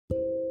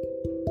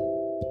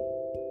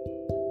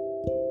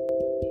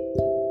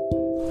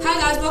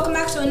guys, welcome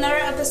back to another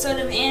episode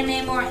of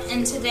Anime More,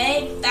 and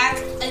today, back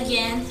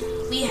again,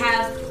 we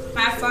have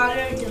my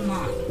father,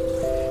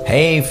 Demond.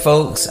 Hey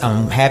folks,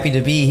 I'm happy to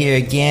be here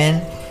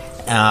again.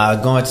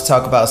 Going to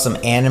talk about some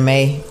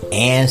anime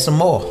and some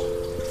more.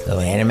 So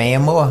anime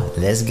and more,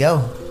 let's go.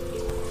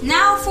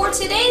 Now for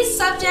today's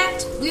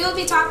subject, we will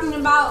be talking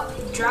about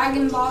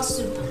Dragon Ball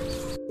Super.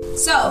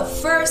 So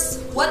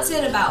first, what's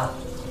it about?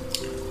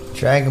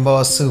 Dragon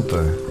Ball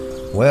Super.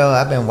 Well,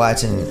 I've been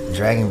watching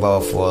Dragon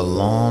Ball for a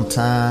long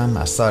time.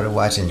 I started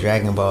watching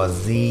Dragon Ball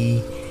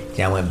Z.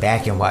 Then I went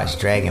back and watched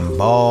Dragon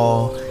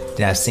Ball.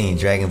 Then I've seen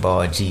Dragon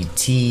Ball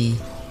GT.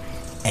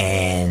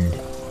 And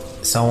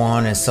so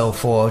on and so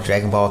forth.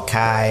 Dragon Ball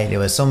Kai. There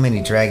were so many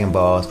Dragon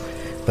Balls.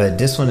 But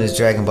this one is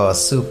Dragon Ball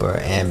Super.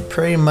 And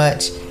pretty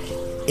much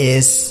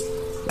it's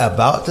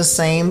about the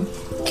same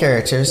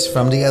characters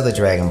from the other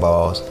Dragon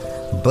Balls.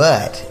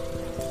 But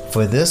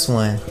for this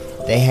one,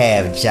 they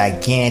have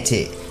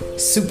gigantic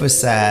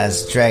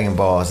supersized Dragon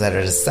Balls that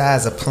are the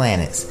size of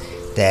planets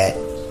that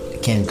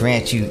can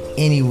grant you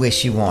any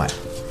wish you want.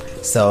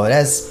 So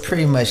that's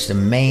pretty much the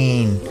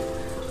main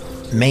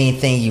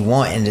thing you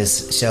want in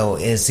this show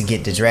is to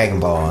get the Dragon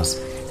Balls.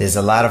 There's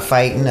a lot of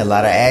fighting, a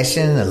lot of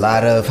action, a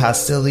lot of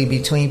hostility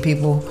between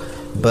people,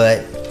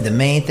 but the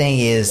main thing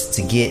is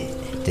to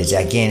get the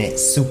gigantic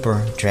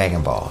super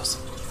Dragon Balls.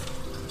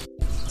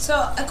 So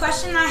a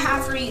question I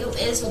have for you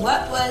is,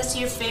 what was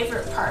your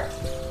favorite part?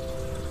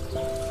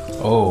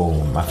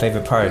 Oh, my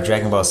favorite part of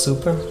Dragon Ball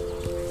Super?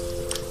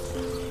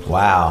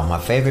 Wow, my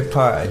favorite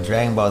part of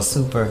Dragon Ball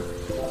Super?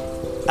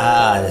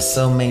 There's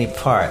so many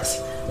parts.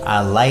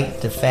 I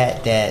like the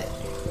fact that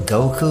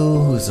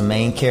Goku, who's the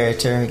main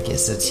character,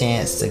 gets a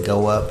chance to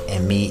go up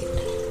and meet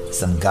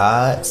some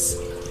gods.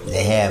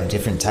 They have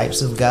different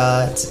types of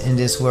gods in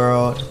this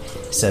world.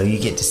 So you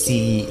get to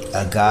see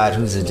a god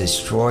who's a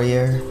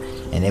destroyer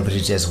and able to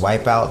just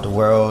wipe out the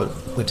world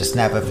with the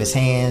snap of his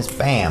hands.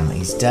 Bam,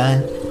 he's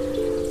done.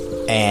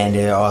 And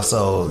there are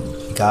also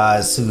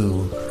gods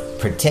who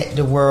protect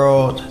the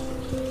world.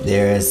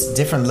 There's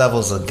different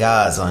levels of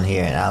gods on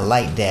here, and I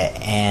like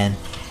that. And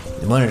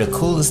one of the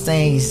coolest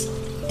things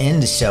in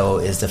the show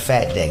is the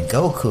fact that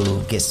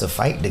Goku gets to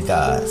fight the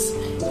gods.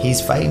 He's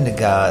fighting the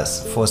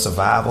gods for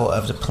survival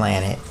of the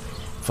planet,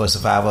 for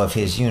survival of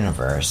his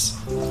universe.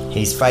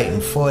 He's fighting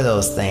for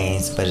those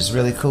things, but it's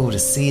really cool to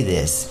see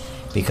this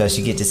because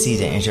you get to see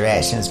the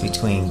interactions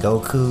between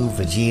Goku,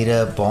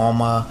 Vegeta,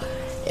 Bulma,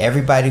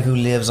 everybody who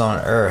lives on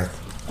Earth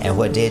and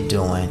what they're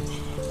doing,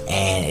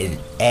 and it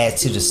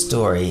adds to the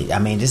story. I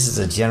mean, this is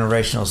a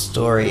generational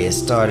story. It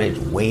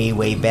started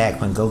way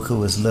back when Goku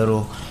was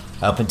little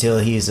up until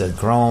he's a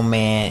grown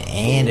man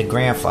and a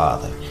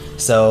grandfather.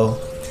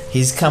 So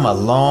he's come a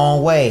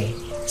long way.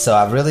 So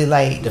I really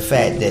like the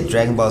fact that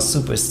Dragon Ball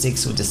Super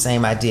sticks with the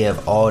same idea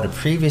of all the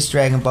previous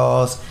Dragon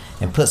Balls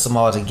and puts them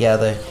all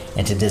together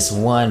into this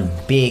one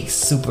big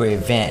super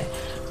event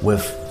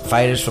with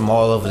fighters from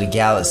all over the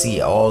galaxy,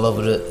 all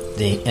over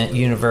the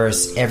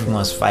universe.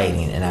 Everyone's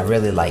fighting, and I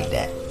really like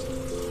that.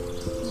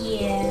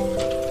 Yeah.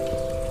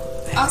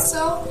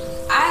 Also,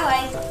 I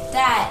like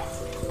that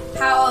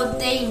how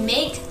they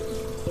make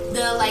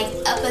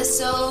the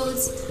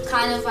episodes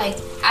kind of like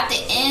at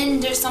the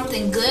end there's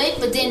something good,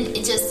 but then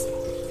it just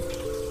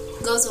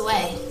goes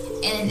away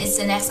and it's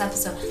the next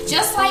episode.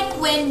 Just like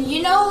when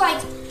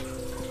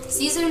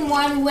season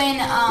 1 when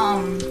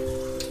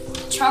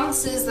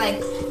Trunks is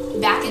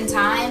back in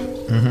time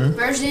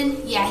version.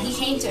 Yeah, he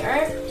came to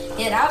Earth.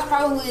 Yeah, that was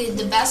probably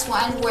the best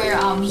one where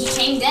he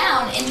came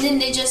down and then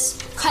they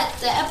just cut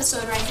the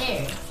episode right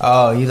there.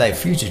 Oh, you like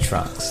Future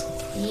Trunks?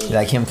 Yeah. You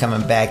like him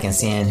coming back and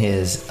seeing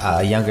his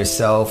younger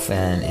self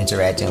and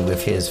interacting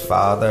with his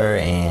father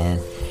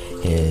and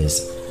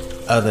his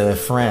other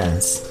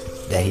friends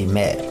that he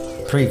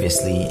met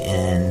previously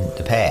in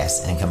the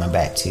past and coming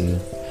back to,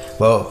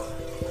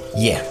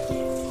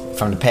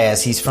 from the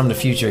past. He's from the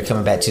future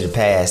coming back to the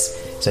past.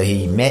 So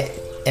he met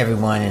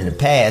everyone in the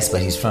past,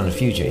 but he's from the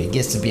future. It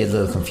gets to be a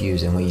little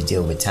confusing when you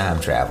deal with time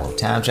travel.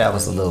 Time travel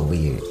is a little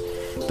weird.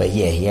 But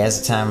yeah, he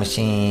has a time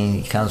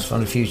machine. He comes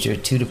from the future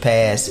to the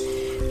past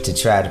to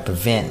try to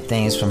prevent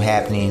things from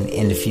happening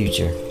in the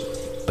future.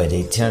 But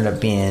they turn up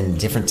being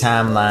different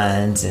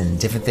timelines and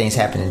different things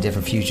happen in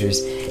different futures.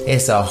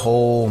 It's a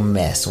whole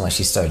mess once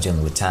you start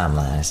dealing with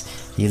timelines.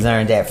 You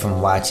learn that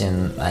from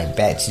watching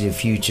Back to the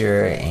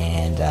Future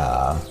and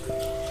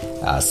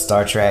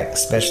Star Trek,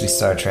 especially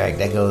Star Trek.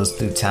 That goes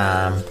through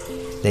time.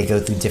 They go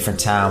through different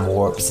time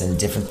warps and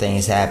different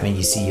things happen.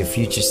 You see your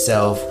future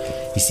self.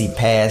 You see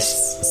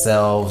past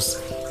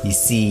selves. You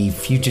see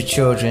future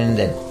children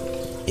that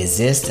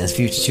exist and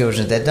future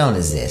children that don't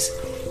exist.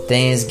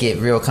 Things get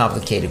real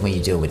complicated when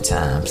you deal with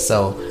time.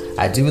 So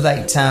I do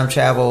like time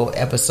travel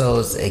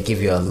episodes. They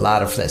give you a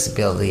lot of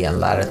flexibility and a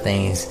lot of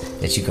things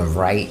that you can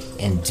write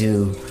and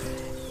do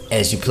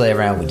as you play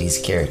around with these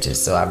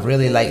characters. So I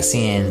really like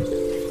seeing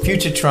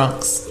future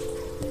Trunks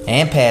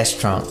and past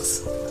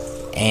Trunks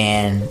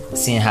and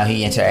seeing how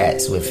he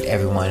interacts with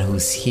everyone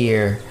who's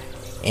here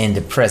in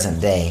the present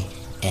day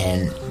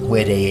and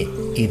where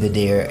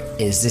they're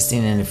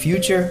existing in the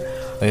future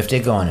or if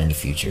they're going in the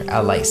future. I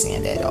like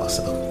seeing that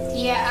also.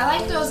 Yeah, I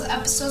like those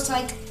episodes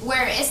like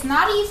where it's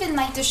not even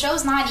like the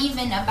show's not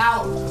even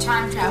about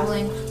time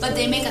traveling, but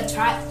they make a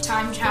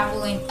time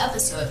traveling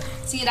episode.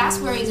 See, that's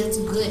where it gets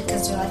good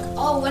because they're like,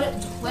 oh,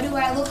 what do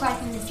I look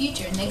like in the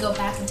future? And they go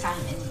back in time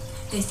and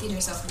they see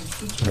themselves in the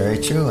future. Very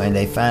true, and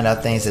they find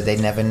out things that they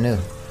never knew.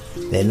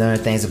 They learn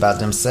things about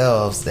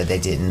themselves that they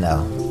didn't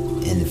know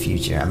in the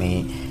future. I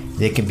mean,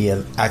 there could be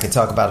I could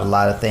talk about a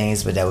lot of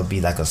things, but that would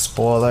be like a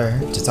spoiler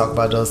to talk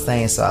about those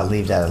things, so I'll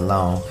leave that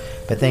alone.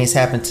 But things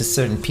happen to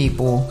certain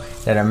people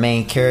that are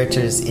main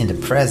characters in the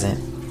present,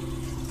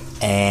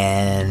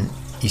 and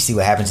you see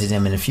what happened to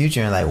them in the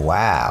future, and like,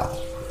 wow,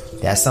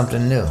 that's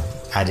something new.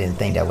 I didn't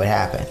think that would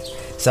happen.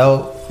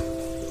 So,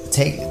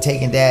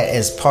 taking that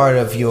as part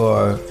of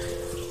your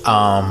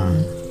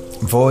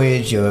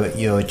voyage,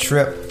 your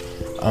trip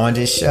on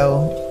this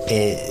show,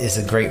 it's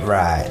a great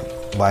ride.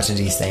 Watching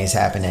these things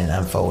happen and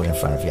unfold in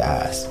front of your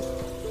eyes.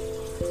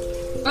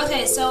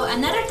 Okay, so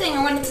another thing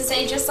I wanted to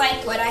say, just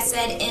like what I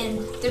said in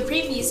the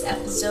previous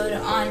episode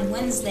on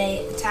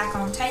Wednesday, Attack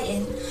on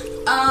Titan,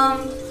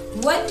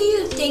 what do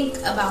you think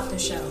about the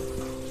show?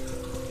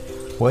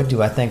 What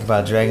do I think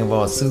about Dragon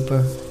Ball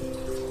Super?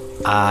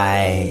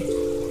 I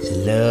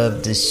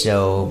love the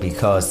show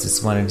because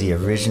it's one of the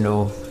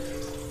original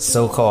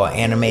so-called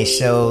anime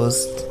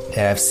shows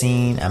that I've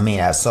seen. I mean,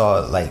 I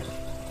saw like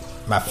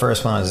my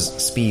first one was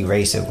Speed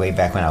Racer way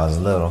back when I was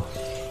little.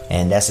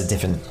 And that's a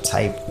different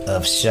type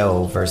of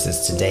show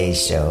versus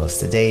today's shows.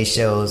 Today's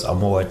shows are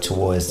more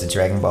towards the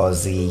Dragon Ball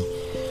Z,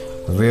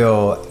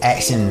 real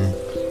action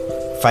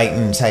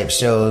fighting type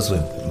shows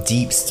with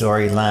deep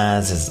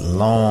storylines. It's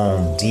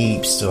long,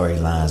 deep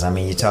storylines. I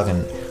mean, you're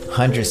talking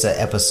hundreds of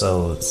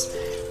episodes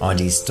on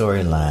these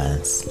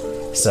storylines.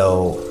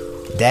 So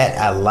that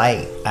I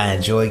like. I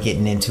enjoy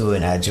getting into it.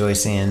 And I enjoy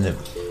seeing the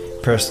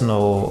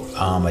personal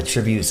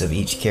attributes of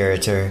each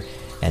character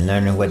and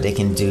learning what they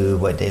can do,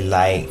 what they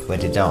like,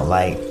 what they don't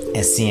like,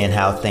 and seeing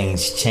how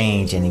things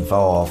change and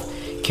evolve.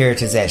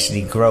 Characters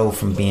actually grow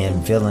from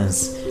being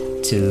villains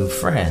to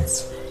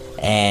friends.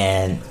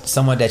 And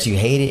someone that you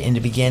hated in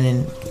the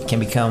beginning can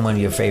become one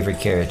of your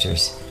favorite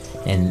characters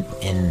in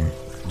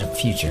the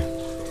future.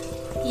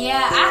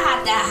 Yeah, I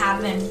had that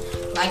happen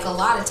like a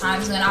lot of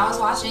times when I was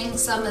watching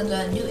some of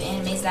the new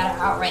animes that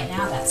are out right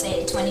now that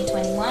say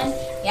 2021.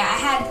 Yeah, I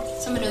had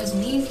some of those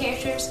mean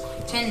characters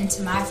turn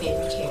into my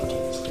favorite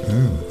characters.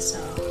 So,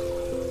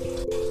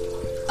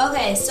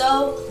 okay,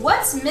 so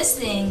what's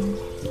missing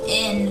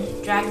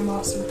in Dragon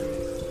Ball Super?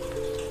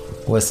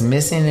 What's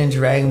missing in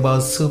Dragon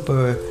Ball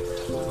Super?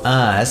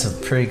 That's a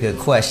pretty good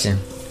question.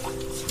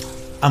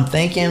 I'm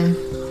thinking,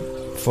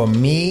 for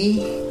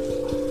me,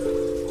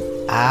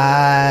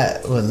 I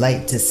would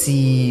like to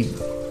see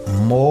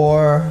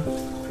more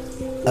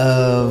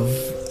of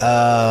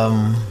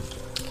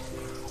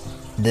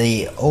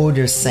the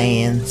older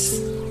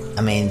Saiyans.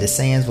 I mean, the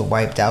Saiyans were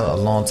wiped out a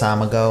long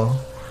time ago,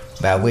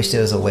 but I wish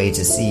there was a way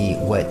to see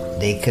what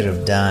they could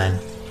have done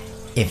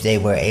if they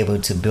were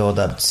able to build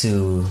up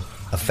to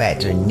a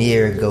factor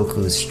near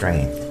Goku's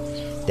strength.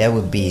 That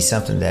would be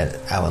something that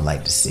I would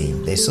like to see.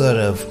 They sort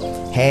of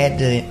had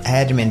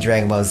them in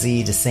Dragon Ball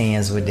Z. The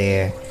Saiyans were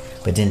there,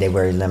 but then they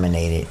were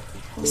eliminated.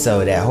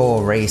 So that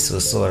whole race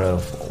was sort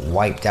of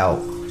wiped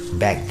out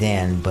back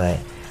then, but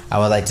I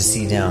would like to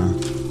see them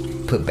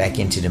put back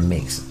into the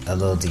mix a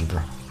little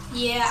deeper.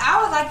 Yeah,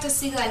 I would like to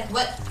see like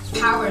what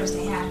powers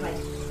they have, like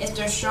if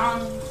they're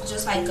strong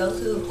just like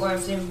Goku or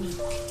if they're weak.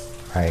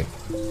 Right.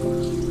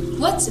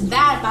 What's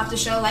bad about the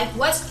show? Like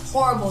what's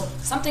horrible?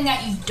 Something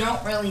that you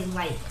don't really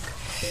like.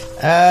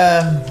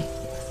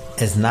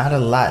 It's not a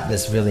lot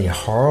that's really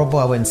horrible.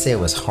 I wouldn't say it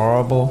was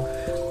horrible,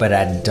 but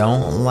I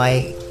don't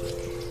like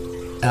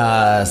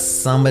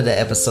some of the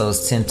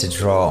episodes tend to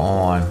draw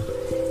on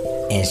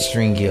and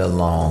string you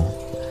along.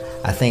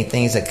 I think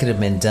things that could have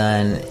been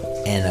done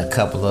in a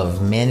couple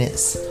of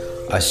minutes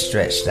are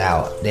stretched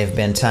out. There have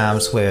been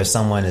times where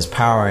someone is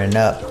powering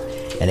up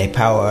and they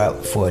power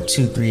up for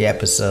 2-3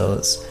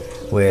 episodes,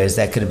 whereas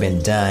that could have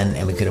been done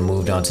and we could have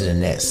moved on to the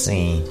next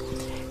scene.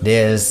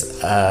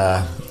 There's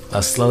a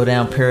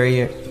slowdown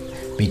period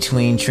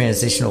between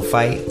transitional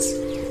fights,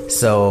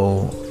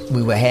 so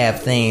we would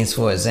have things,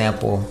 for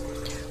example,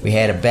 we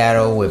had a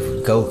battle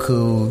with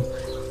Goku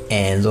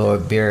and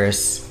Lord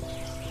Beerus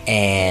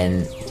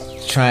and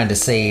trying to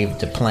save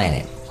the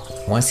planet.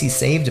 Once he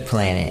saved the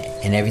planet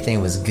and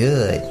everything was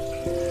good,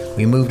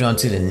 we moved on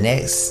to the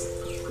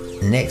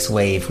next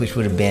wave, which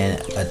would have been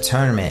a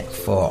tournament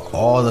for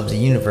all of the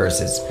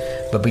universes.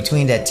 But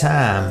between that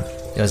time,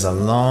 there was a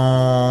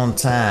long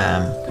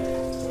time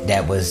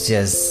that was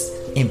just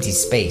empty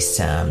space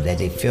time that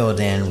they filled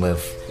in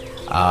with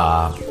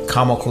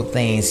comical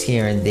things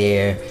here and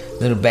there,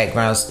 little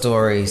background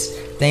stories,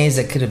 things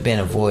that could have been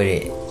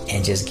avoided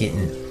and just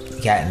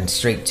gotten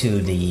straight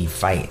to the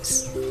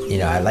fights. You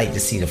know, I like to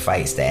see the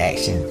fights, the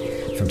action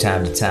from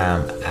time to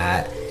time.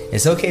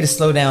 It's okay to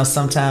slow down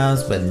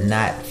sometimes, but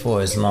not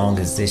for as long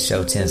as this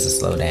show tends to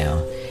slow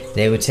down.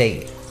 They would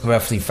take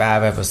roughly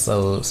 5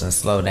 episodes and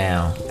slow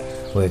down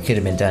where it could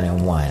have been done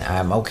in one.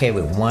 I'm okay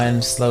with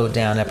one slowed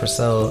down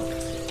episode,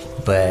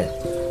 but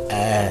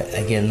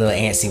I get a little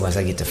antsy once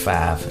I get to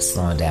 5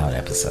 slowing down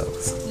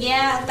episodes.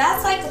 Yeah,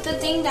 that's like the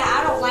thing that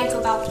I don't like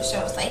about the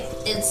show. It's like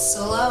it's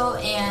slow,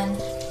 and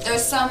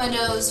there's some of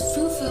those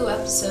foo-foo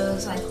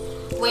episodes like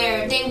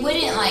where they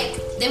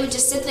would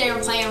just sit there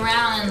and play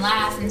around and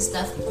laugh and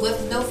stuff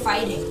with no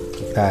fighting.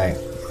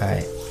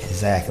 Right,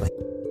 exactly.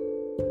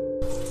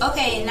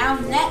 Okay, now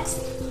next,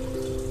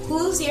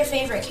 who's your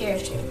favorite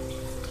character?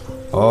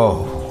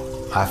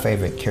 Oh, my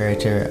favorite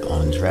character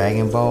on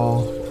Dragon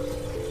Ball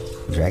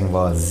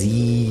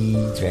Z,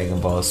 Dragon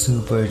Ball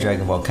Super,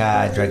 Dragon Ball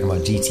Kai, Dragon Ball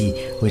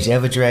GT,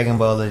 whichever Dragon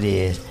Ball it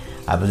is,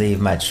 I believe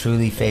my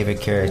truly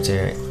favorite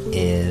character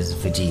is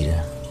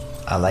Vegeta.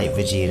 I like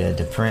Vegeta,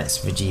 the Prince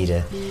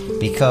Vegeta,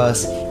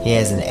 because he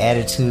has an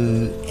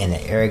attitude and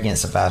an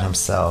arrogance about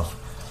himself,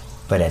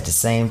 but at the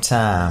same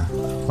time,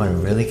 when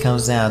it really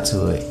comes down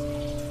to it,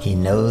 he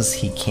knows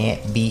he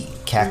can't beat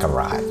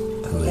Kakarot,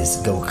 who is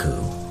Goku.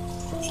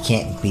 He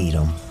can't beat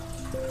him,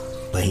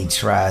 but he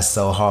tries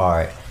so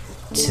hard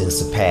to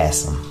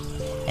surpass him.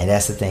 And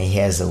that's the thing, he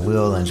has the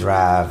will and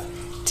drive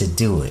to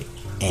do it.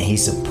 And he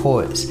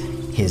supports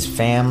his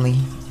family.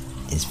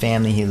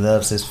 He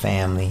loves his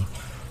family.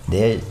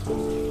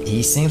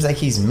 He seems like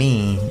he's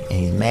mean and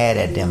he's mad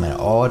at them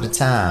all the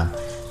time,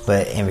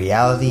 but in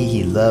reality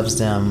he loves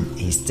them,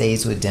 he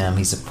stays with them,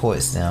 he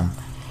supports them,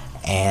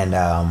 and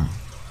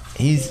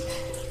he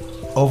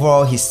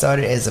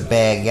started as a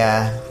bad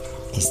guy.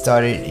 He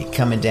started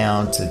coming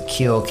down to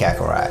kill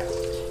Kakarot.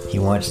 He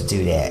wanted to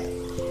do that,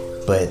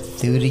 but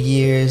through the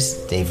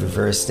years they've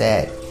reversed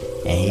that,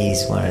 and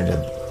he's one of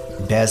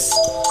the best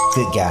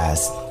good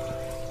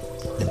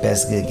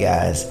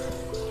guys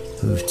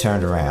who've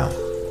turned around.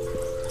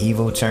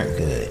 Evil turned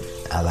good.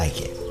 I like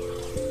it.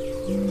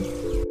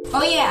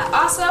 Oh yeah.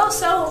 Also,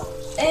 so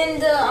in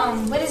the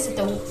what is it?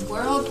 The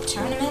World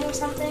Tournament or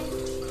something?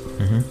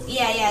 Mm-hmm.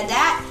 Yeah.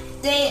 That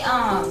they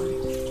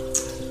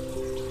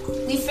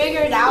we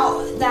figured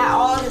out that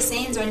all the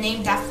Saiyans are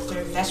named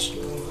after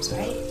vegetables,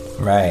 right?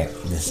 Right.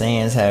 The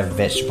Saiyans have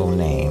vegetable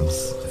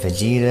names.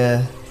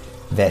 Vegeta,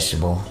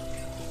 vegetable,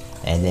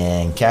 and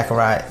then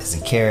Kakarot is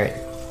a carrot.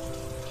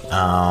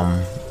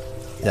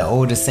 The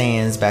older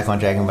Saiyans back on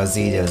Dragon Ball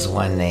Z, there was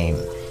one name,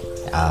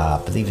 I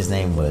believe his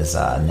name was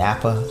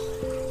Nappa,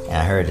 and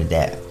I heard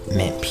that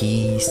meant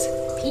peas.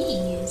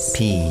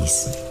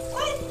 Peas.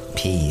 What?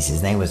 Peas.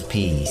 His name was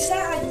Peas. Is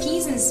that like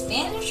peas in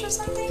Spanish or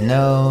something?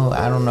 No,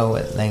 I don't know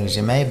what language.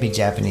 It may be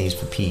Japanese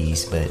for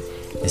peas, but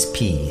it's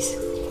peas.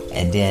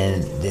 And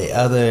then the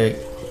other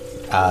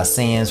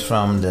Saiyans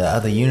from the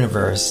other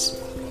universe,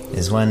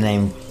 there's one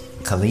named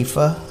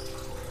Khalifa.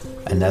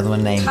 Another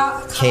one named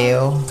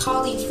Kale.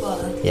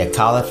 Cauliflower. Yeah,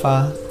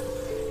 cauliflower.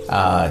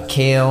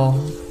 Kale,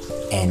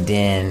 and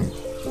then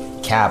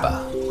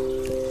Kaba.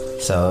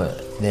 So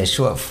they're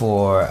short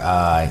for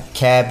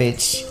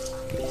cabbage.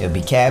 It'll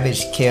be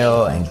cabbage,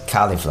 kale, and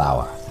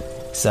cauliflower.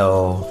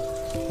 So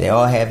they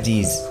all have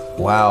these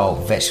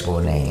wild vegetable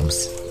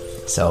names.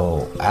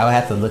 So I'll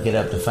have to look it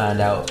up to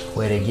find out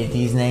where they get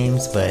these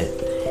names, but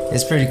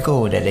it's pretty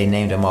cool that they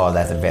named them all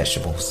after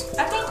vegetables.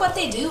 I think what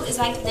they do is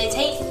like they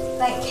take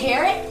like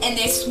carrot and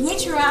they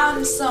switch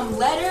around some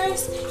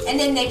letters, and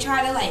then they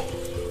try to like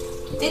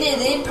fit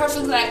it in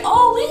perfectly. Like,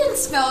 oh, we didn't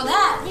spell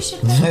that. We should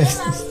put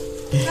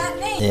that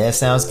name. Yeah, it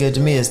sounds good to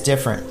me. It's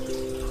different.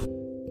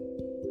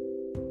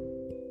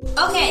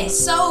 Okay,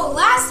 so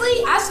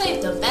lastly, I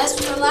saved the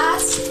best for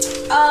last.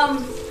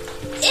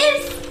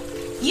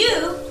 If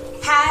you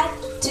had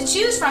to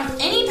choose from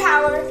any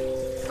power,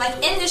 like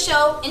in the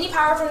show, any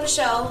power from the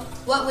show,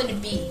 what would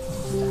it be?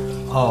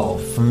 Oh,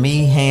 for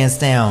me, hands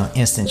down,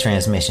 instant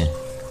transmission.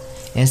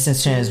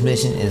 Instant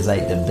transmission is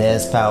like the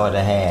best power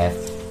to have.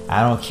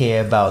 I don't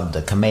care about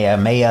the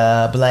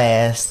Kamehameha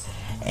blast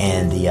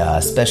and the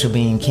special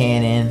beam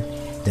cannon,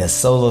 the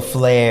solar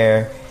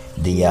flare,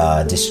 the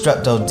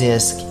destructo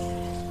disc,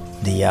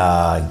 the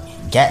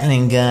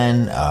Gatling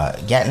gun,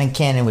 Gatling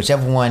cannon,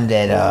 whichever one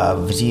that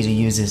Vegeta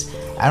uses.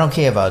 I don't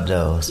care about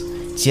those.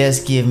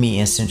 Just give me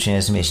instant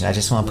transmission. I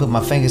just want to put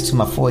my fingers to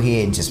my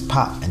forehead and just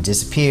pop and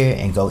disappear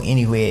and go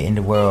anywhere in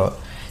the world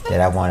that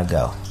I want to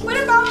go. What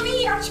about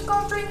me? Aren't you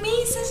going to bring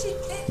me since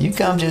you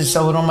come, just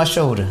show it on my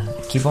shoulder.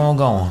 Keep on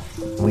going.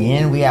 We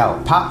in, we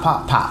out. Pop,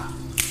 pop, pop.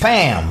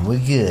 Bam, we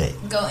good.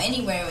 Go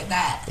anywhere with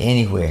that.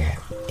 Anywhere.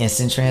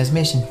 Instant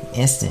transmission.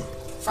 Instant.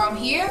 From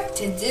here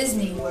to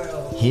Disney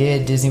World. Here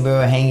at Disney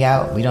World, hang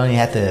out. We don't even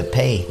have to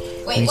pay.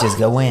 Wait, we what? Just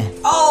go in.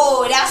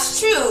 Oh, that's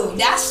true.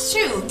 That's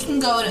true. We can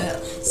go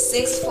to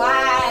Six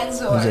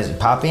Flags or... We just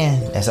pop in.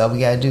 That's all we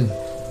gotta do.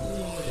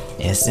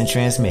 Instant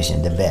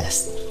transmission, the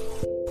best.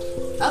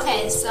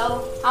 Okay,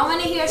 so I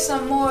want to hear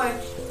some more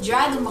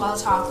Dragon Ball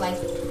talk. Like,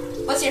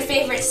 what's your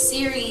favorite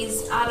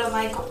series out of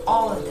like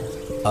all of them?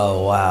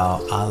 Oh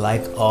wow, I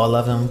like all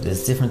of them.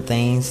 There's different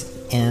things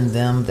in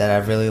them that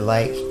I really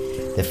like.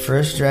 The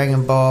first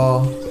Dragon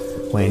Ball,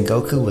 when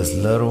Goku was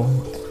little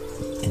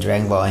in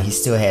Dragon Ball and he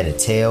still had a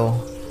tail.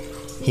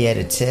 He had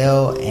a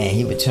tail and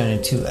he would turn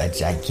into a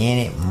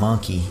gigantic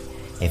monkey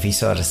if he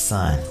saw the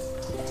sun.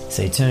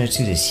 So he turned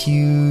into this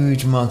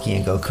huge monkey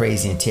and go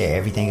crazy and tear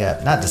everything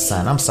up. Not the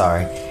sun, I'm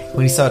sorry.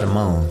 When he saw the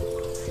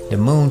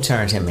moon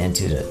turned him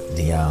into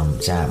the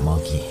giant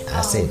monkey.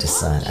 I said the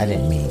sun. I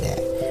didn't mean that.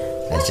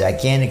 A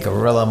gigantic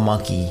gorilla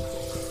monkey,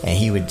 and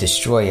he would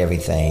destroy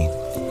everything.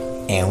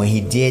 And when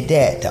he did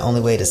that, the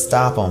only way to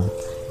stop him,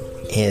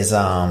 his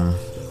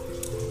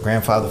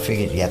grandfather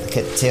figured you have to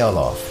cut the tail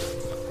off.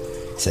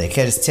 So they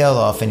cut his tail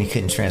off, and he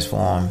couldn't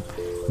transform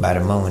by the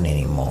moon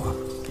anymore.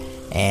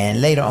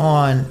 And later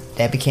on,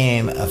 that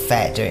became a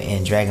factor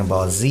in Dragon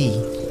Ball Z,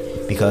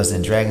 because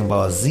in Dragon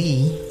Ball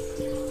Z,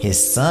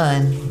 his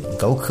son,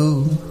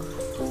 Goku,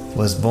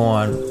 was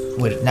born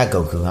with, not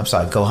Goku, I'm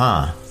sorry,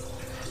 Gohan.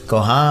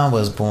 Gohan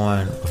was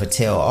born with a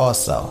tail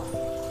also.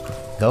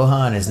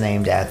 Gohan is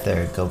named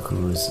after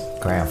Goku's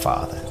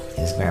grandfather.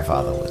 His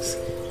grandfather was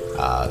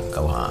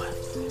Gohan.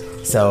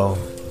 So,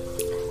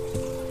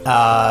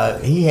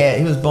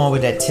 he was born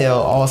with that tail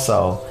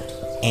also.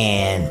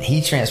 And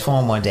he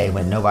transformed one day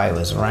when nobody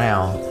was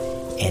around,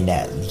 and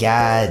that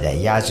guy, that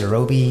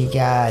Yajirobe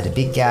guy, the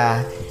big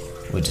guy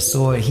with the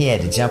sword, he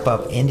had to jump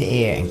up in the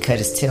air and cut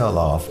his tail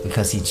off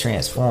because he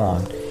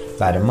transformed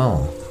by the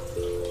moon.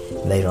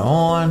 Later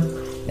on,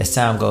 as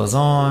time goes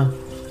on,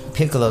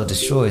 Piccolo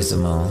destroys the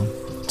moon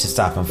to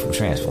stop him from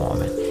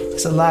transforming.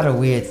 There's a lot of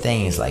weird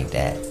things like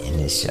that in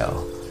this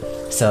show.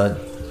 So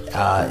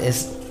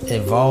it's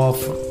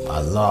evolved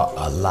a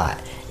lot.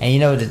 And you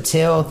know, the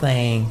tail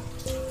thing,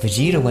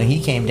 Vegeta, when he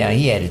came down,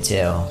 he had a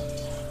tail.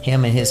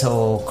 Him and his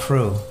whole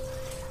crew,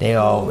 they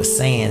all were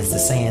Saiyans. The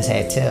Saiyans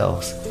had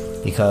tails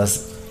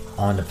because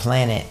on the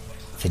planet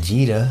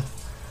Vegeta,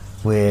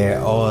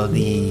 where all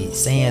the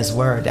Saiyans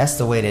were, that's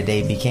the way that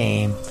they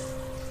became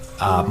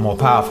more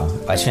powerful,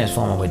 by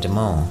transforming with the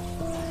moon.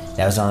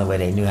 That was the only way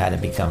they knew how to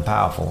become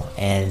powerful.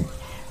 And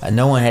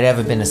no one had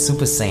ever been a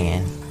Super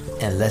Saiyan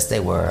unless they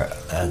were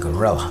a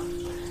gorilla.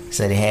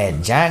 So they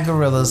had giant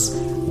gorillas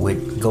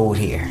with gold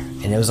hair,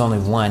 and there was only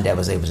one that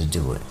was able to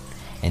do it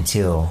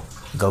until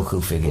Goku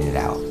figured it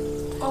out.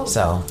 Oh,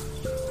 so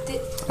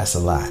that's a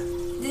lot.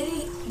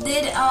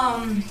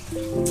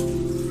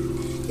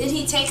 Did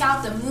he take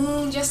out the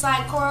moon just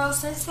like Koro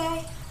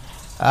Sensei?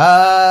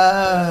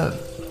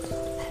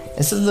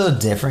 It's a little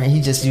different. He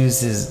just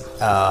used his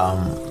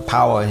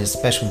power, his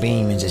special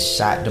beam, and just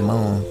shot the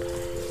moon,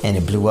 and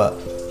it blew up.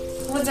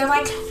 Was there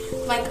like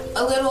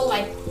a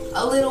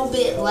little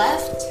bit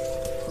left?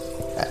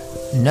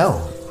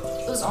 No.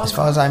 As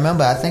far as I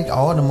remember, I think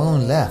all the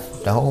moon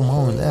left. The whole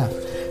moon left.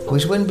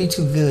 Which wouldn't be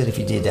too good if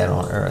you did that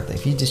on Earth.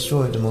 If you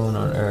destroyed the moon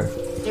on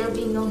Earth, there would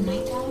be no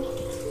nighttime?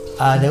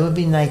 There would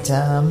be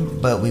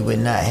nighttime, but we would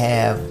not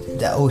have,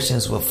 the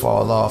oceans would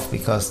fall off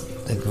because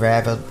the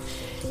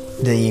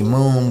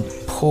moon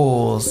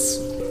pulls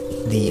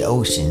the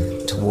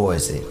ocean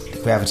towards it. The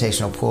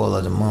gravitational pull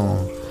of the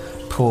moon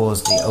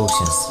pulls the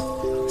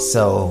oceans.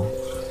 So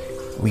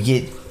we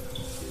get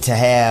to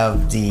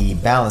have the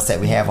balance that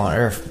we have on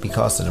Earth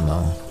because of the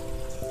moon.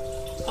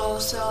 Oh,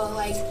 so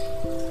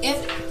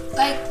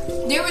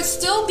there would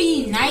still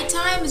be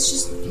nighttime, it's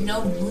just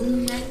no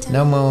moon nighttime?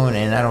 No moon,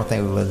 and I don't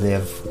think we would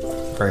live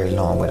very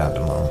long without the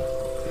moon.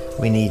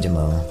 We need the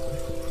moon.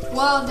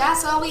 Well,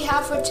 that's all we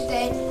have for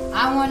today.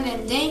 I want to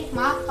thank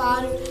my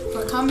father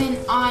for coming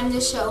on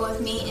the show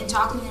with me and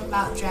talking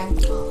about Dragon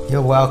Ball.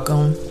 You're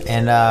welcome.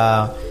 And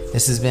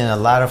this has been a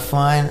lot of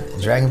fun.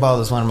 Dragon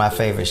Ball is one of my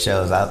favorite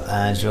shows.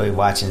 I enjoy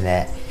watching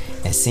that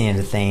and seeing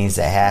the things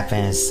that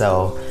happen.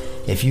 So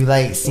if you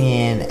like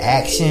seeing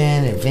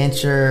action,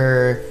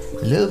 adventure,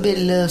 a little bit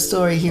of love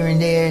story here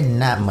and there,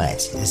 not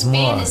much. It's more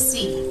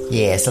fantasy.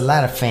 Yeah, it's a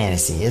lot of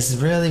fantasy. It's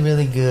really,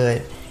 really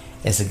good.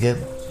 It's a good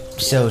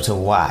show to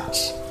watch.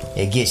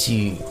 It gets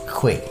you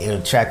quick.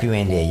 It'll trap you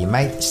in there. You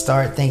might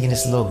start thinking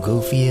it's a little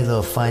goofy, a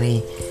little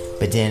funny,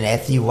 but then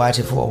after you watch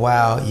it for a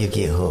while, you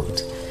get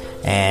hooked.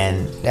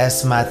 And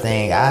that's my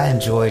thing. I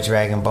enjoy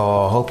Dragon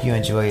Ball. Hope you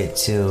enjoy it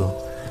too.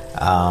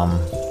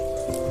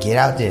 Get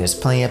out there. There's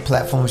plenty of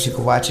platforms you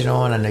can watch it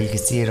on. I know you can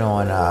see it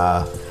on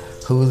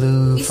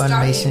Hulu,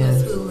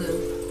 Funimation,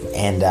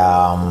 and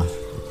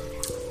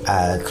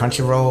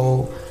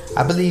Crunchyroll.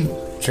 I believe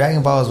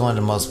Dragon Ball is one of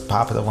the most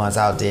popular ones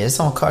out there. It's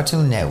on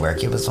Cartoon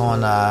Network. It was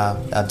on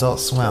Adult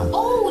Swim.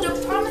 Oh,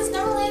 The Promised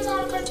Neverland's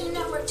on Cartoon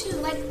Network too.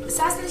 Like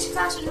Assassination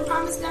Clash, The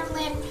Promised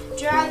Neverland,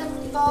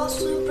 Dragon Ball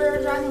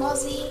Super, Dragon Ball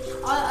Z,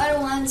 all the other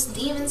ones,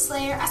 Demon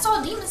Slayer. I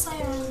saw Demon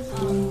Slayer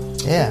on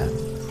yeah.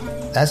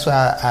 That's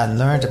why I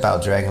learned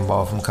about Dragon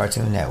Ball from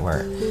Cartoon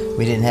Network.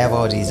 We didn't have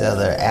all these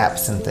other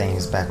apps and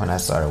things back when I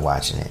started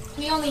watching it.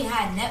 We only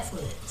had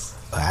Netflix.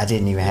 I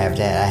didn't even have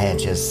that. I had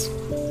just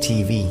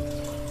TV.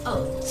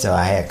 Oh. So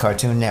I had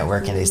Cartoon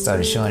Network, and they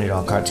started showing it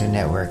on Cartoon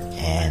Network,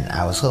 and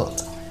I was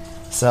hooked.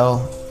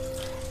 So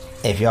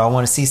if y'all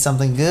want to see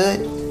something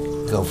good,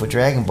 go for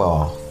Dragon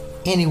Ball.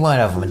 Any one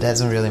of them. It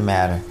doesn't really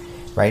matter.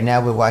 Right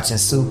now we're watching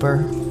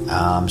Super.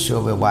 I'm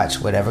sure we'll watch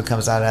whatever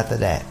comes out after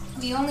that.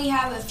 We only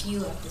have a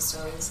few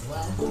episodes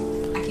left.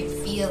 I can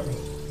feel it.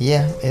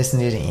 Yeah, it's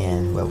near the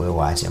end what we're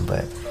watching,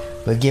 but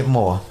But get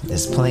more.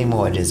 There's plenty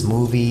more. There's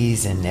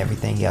movies and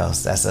everything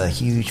else. That's a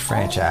huge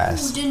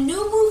franchise. The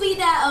new movie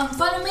that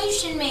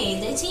Funimation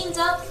made. They teamed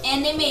up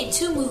and they made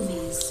 2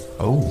 movies.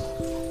 Oh,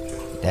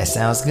 that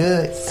sounds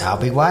good. I'll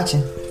be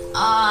watching.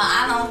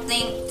 I don't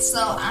think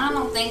so. I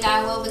don't think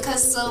I will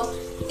because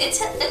it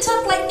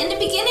took like in the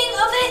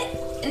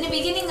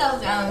beginning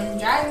of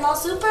Dragon Ball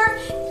Super,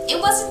 it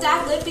wasn't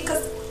that good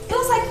because it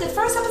was like the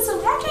first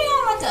episode. Weren't they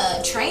on like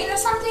a train or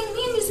something?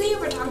 Me and Zia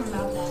were talking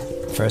about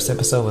that. First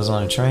episode was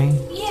on a train?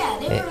 Yeah,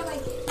 they were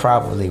like...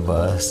 Probably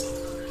was.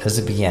 It was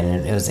the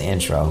beginning. It was the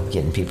intro,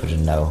 getting people to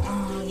know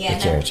the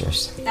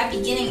characters. That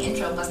beginning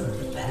intro wasn't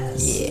the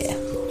best. Yeah,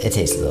 it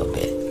takes a little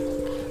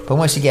bit. But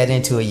once you get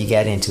into it,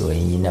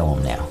 and you know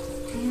them now.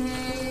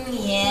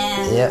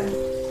 Yeah. Yep.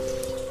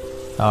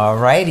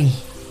 Alrighty.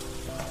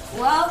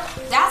 Well,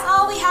 that's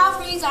all we have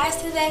for you guys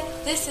today.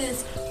 This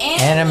is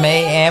Anime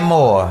and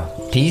More.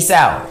 Peace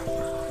out.